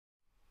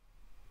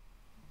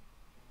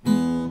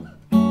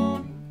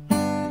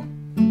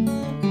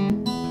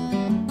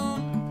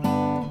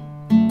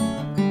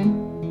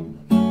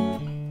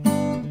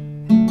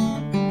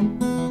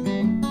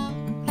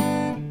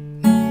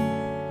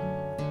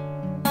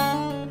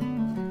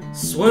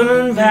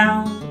Swimming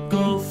round the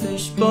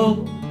goldfish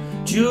bowl,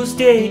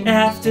 Tuesday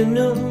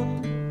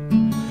afternoon.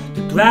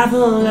 The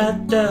gravel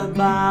at the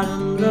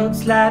bottom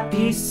looks like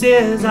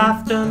pieces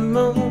of the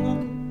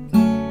moon.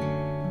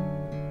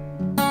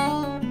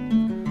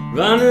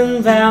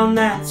 Running round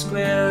that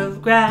square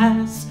of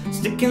grass,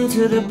 sticking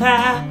to the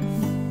path.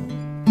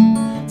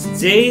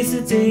 Today's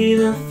the day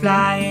the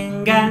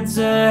flying ants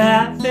are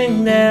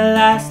having their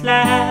last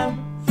laugh.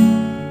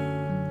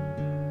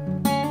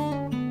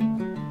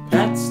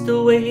 That's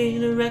the way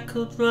the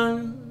record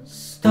runs,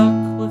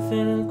 stuck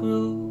within a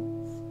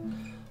groove.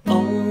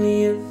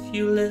 Only if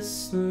you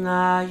listen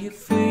are you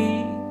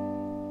free.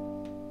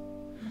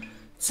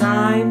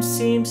 Time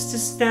seems to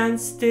stand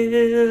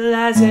still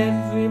as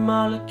every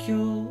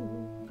molecule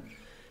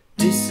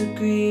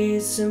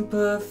disagrees in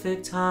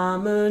perfect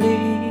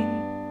harmony.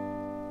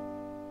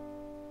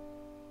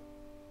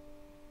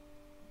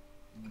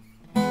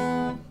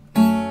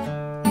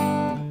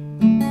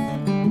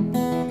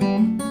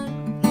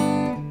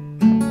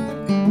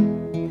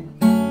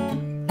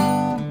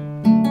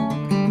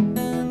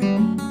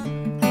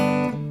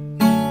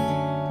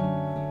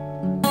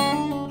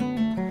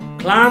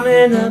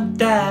 Climbing up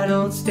that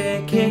old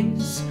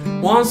staircase,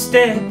 one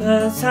step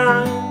at a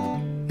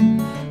time.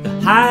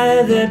 The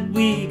higher that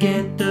we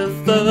get, the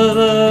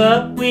further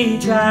up we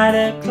try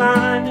to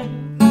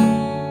climb.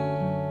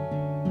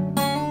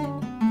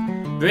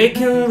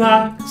 Breaking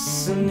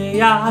rocks in the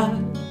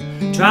yard,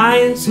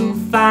 trying to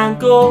find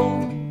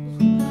gold.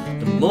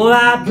 The more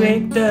I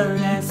break, the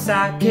less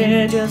I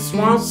care, just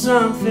want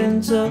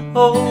something to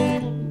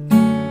hold.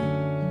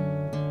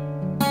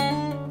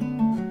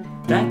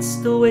 That's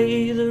the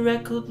way the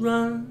record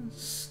runs,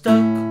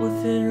 stuck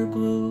within a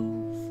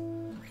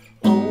groove.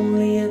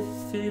 Only if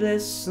you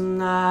listen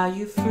are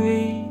you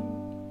free.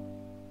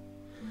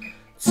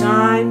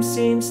 Time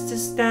seems to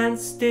stand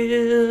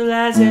still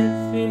as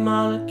every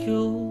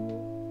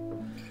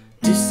molecule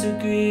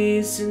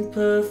disagrees in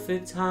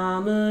perfect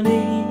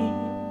harmony.